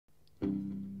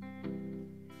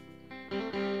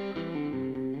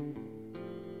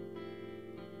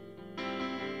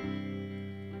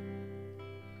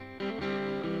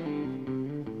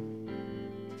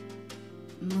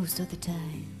of the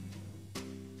time.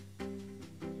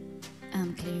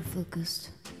 I'm clear focused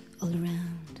all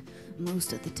around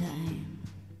most of the time.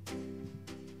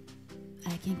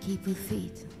 I can keep my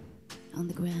feet on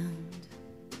the ground.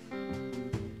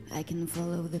 I can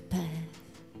follow the path.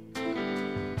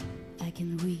 I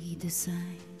can read the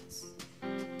signs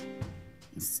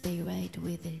and stay right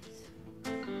with it.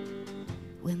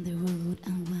 When the road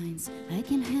unwinds, I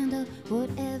can handle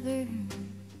whatever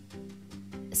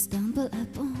I stumble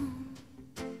upon.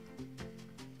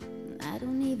 I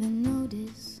don't even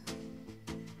notice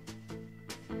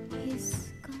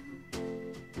he's gone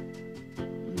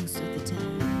most of the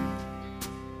time.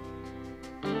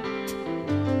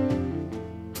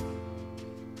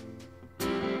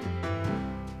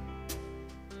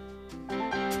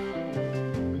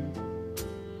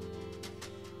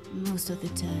 Most of the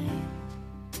time,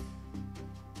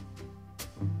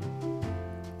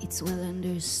 it's well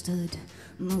understood.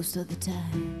 Most of the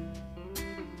time,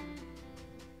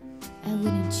 I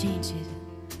wouldn't change it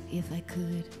if I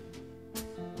could.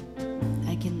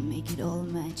 I can make it all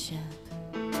match up.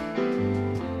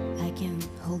 I can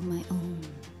hold my own.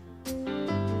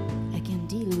 I can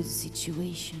deal with the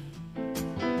situation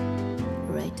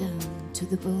right down to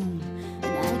the bone,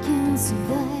 and I can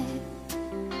survive.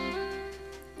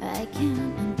 I can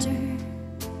endure.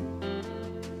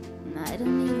 I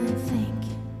don't even think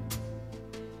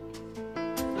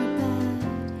about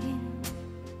him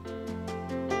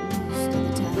most of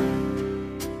the time.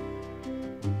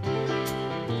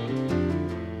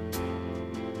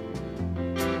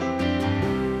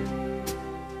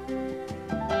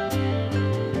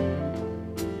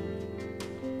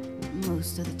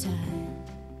 Most of the time,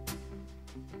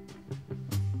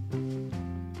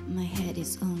 my head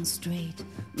is on straight.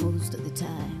 Most of the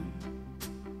time,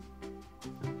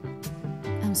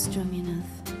 I'm strong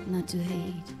enough not to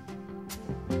hate.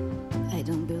 I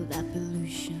don't build up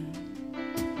illusion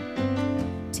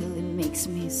till it makes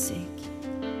me sick.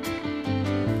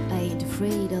 I ain't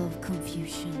afraid of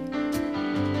confusion.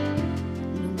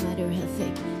 No matter how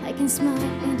thick, I can smile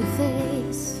in the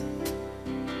face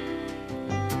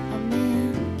of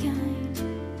mankind.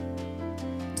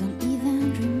 Don't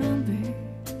even remember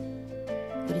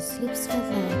what his lips felt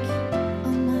like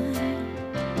on mine.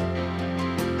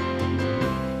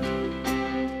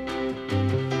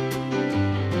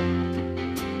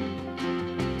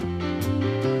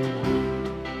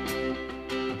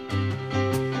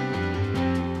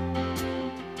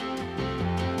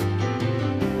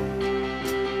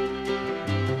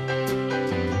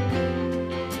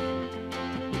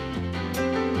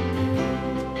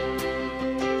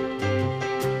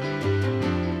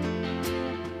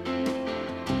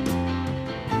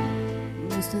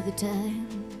 Most of the time,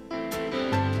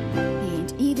 he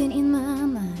ain't even in my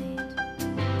mind.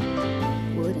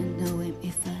 Wouldn't know him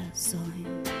if I saw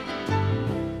him.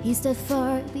 He's that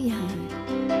far behind.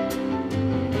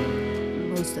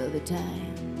 Most of the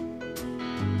time,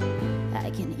 I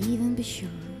can't even be sure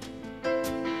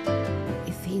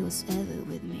if he was ever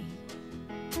with me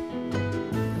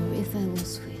or if I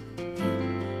was with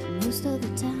him. Most of the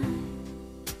time,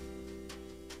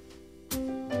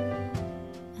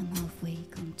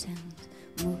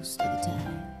 most of the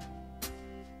time,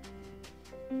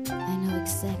 I know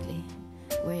exactly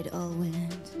where it all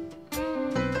went.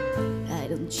 I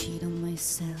don't cheat on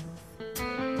myself.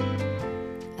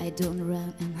 I don't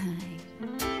run and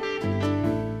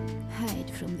hide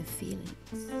from the feelings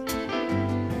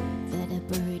that are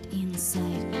buried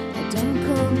inside. I don't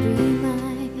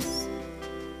compromise.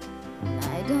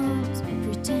 I don't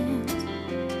pretend.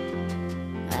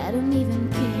 I don't even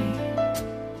care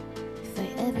if I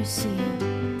ever see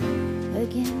him